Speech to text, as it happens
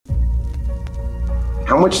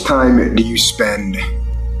How much time do you spend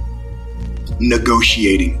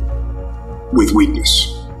negotiating with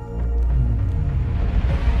weakness?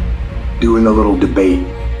 Doing a little debate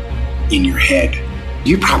in your head.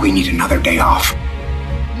 You probably need another day off.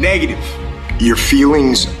 Negative. Your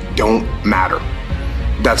feelings don't matter.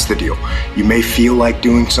 That's the deal. You may feel like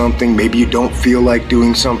doing something, maybe you don't feel like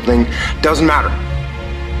doing something. Doesn't matter.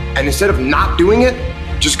 And instead of not doing it,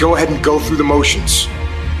 just go ahead and go through the motions.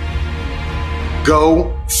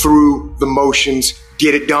 Go through the motions.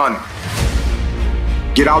 Get it done.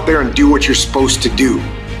 Get out there and do what you're supposed to do.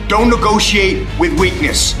 Don't negotiate with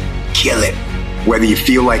weakness. Kill it, whether you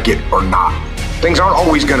feel like it or not. Things aren't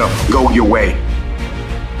always gonna go your way.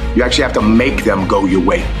 You actually have to make them go your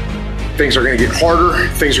way. Things are gonna get harder,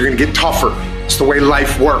 things are gonna get tougher. It's the way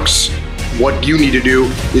life works. What you need to do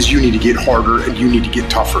is you need to get harder and you need to get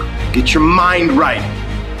tougher. Get your mind right.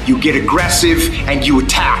 You get aggressive and you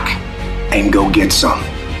attack and go get some.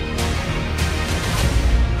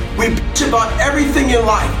 We bitch about everything in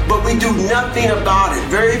life, but we do nothing about it.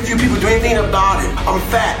 Very few people do anything about it. I'm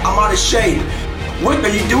fat, I'm out of shape. What are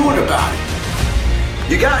you doing about it?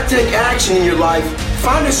 You gotta take action in your life.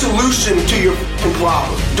 Find a solution to your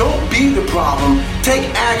problem. Don't be the problem, take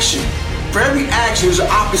action. For every action, there's an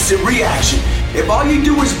opposite reaction. If all you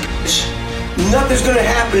do is bitch, nothing's gonna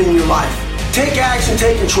happen in your life. Take action,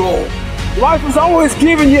 take control. Life is always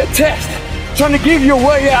giving you a test, trying to give you a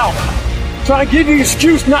way out, trying to give you an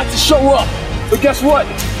excuse not to show up. But guess what?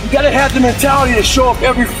 You gotta have the mentality to show up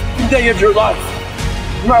every day of your life.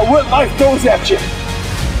 No matter what life throws at you.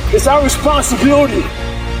 It's our responsibility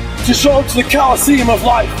to show up to the Coliseum of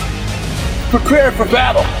life, prepared for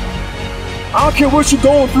battle. I don't care what you're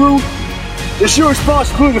going through, it's your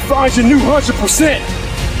responsibility to find your new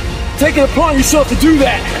 100%. Take it upon yourself to do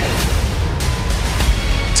that.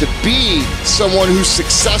 To be someone who's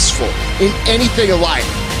successful in anything in life,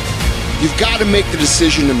 you've got to make the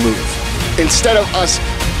decision to move. Instead of us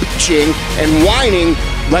bitching and whining,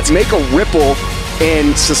 let's make a ripple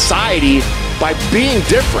in society by being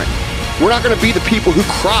different. We're not going to be the people who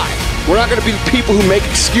cry. We're not going to be the people who make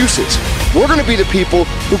excuses. We're going to be the people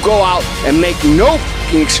who go out and make no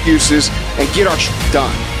fucking excuses and get our shit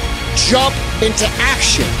done. Jump into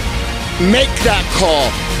action. Make that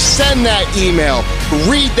call. Send that email.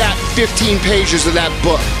 Read that 15 pages of that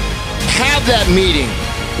book. Have that meeting.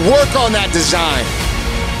 Work on that design.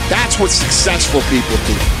 That's what successful people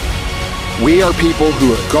do. We are people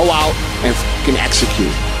who go out and fucking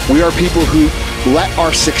execute. We are people who let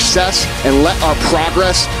our success and let our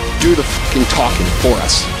progress do the fucking talking for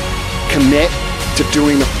us. Commit to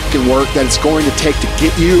doing the fucking work that it's going to take to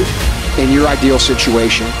get you in your ideal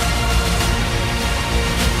situation.